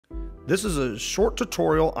This is a short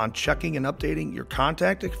tutorial on checking and updating your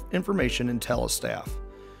contact information in Telestaff.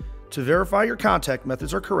 To verify your contact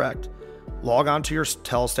methods are correct, log on to your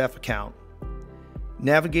Telestaff account.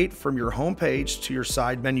 Navigate from your home page to your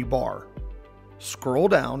side menu bar. Scroll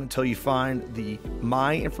down until you find the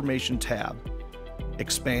My Information tab.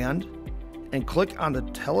 Expand and click on the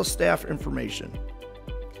Telestaff information.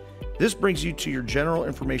 This brings you to your General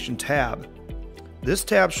Information tab. This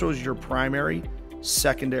tab shows your primary,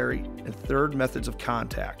 secondary, and third methods of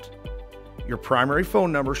contact. Your primary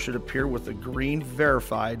phone number should appear with a green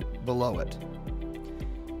Verified below it.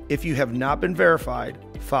 If you have not been verified,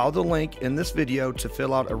 follow the link in this video to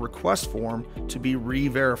fill out a request form to be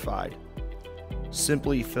re-verified.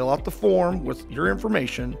 Simply fill out the form with your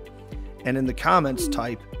information and in the comments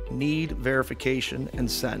type "Need verification"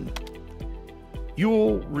 and send. You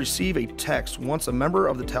will receive a text once a member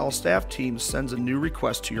of the Telestaff team sends a new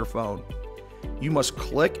request to your phone. You must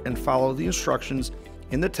click and follow the instructions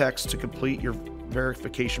in the text to complete your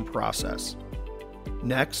verification process.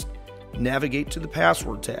 Next, navigate to the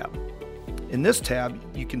Password tab. In this tab,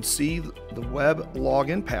 you can see the web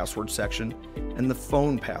login password section and the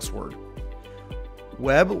phone password.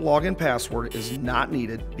 Web login password is not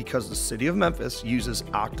needed because the City of Memphis uses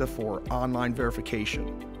Okta for online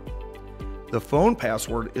verification. The phone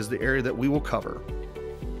password is the area that we will cover.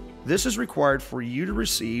 This is required for you to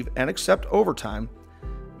receive and accept overtime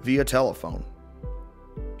via telephone.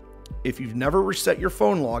 If you've never reset your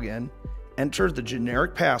phone login, enter the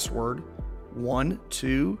generic password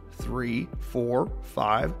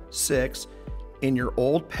 123456 in your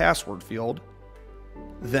old password field.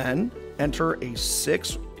 Then enter a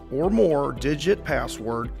 6 or more digit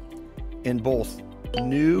password in both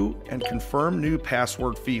new and confirm new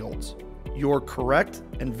password fields. Your correct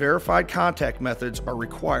and verified contact methods are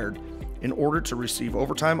required in order to receive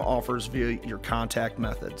overtime offers via your contact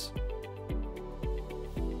methods.